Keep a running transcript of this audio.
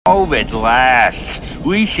home at last.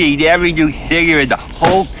 We seen every new singer in the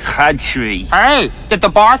whole country. Hey, did the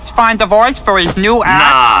boss find the voice for his new act?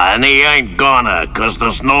 Nah, and he ain't gonna, 'cause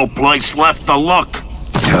there's no place left to look.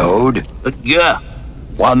 Toad? Yeah.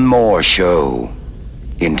 One more show.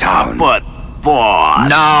 In town. But, boss...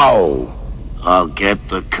 Now! I'll get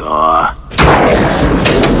the car.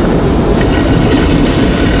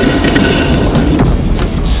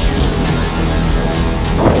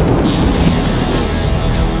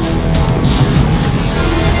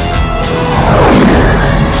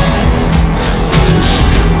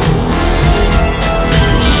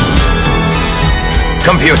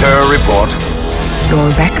 Computer report. Your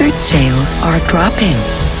record sales are dropping.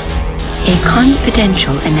 A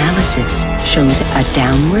confidential analysis shows a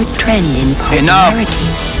downward trend in popularity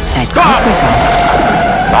that could result.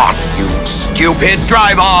 Not, you stupid!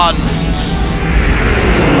 Drive on!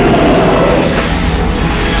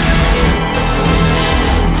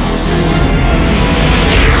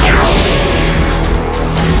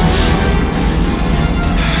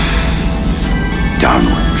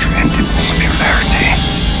 Downward trend in popularity.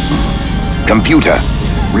 Computer,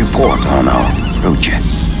 report on our project.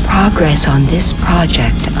 Progress on this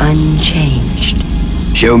project unchanged.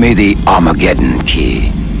 Show me the Armageddon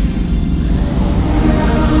key.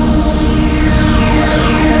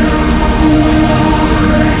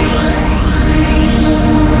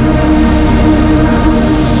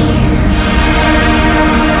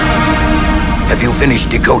 Have you finished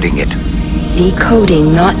decoding it?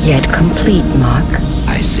 Decoding not yet complete, Mark.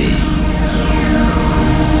 I see.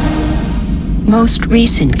 Most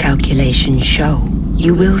recent calculations show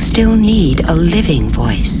you will still need a living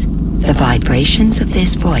voice. The vibrations of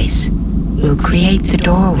this voice will create the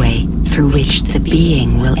doorway through which the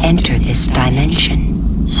being will enter this dimension.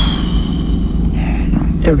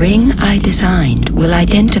 The ring I designed will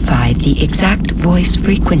identify the exact voice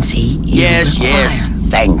frequency you require. Yes,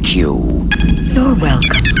 thank you. You're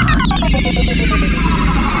welcome, Mark.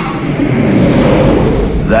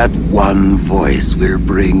 That one voice will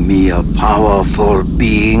bring me a powerful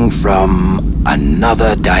being from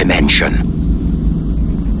another dimension.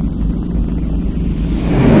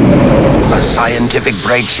 A scientific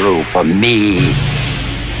breakthrough for me.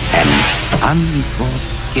 An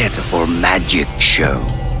unforgettable magic show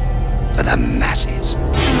for the masses.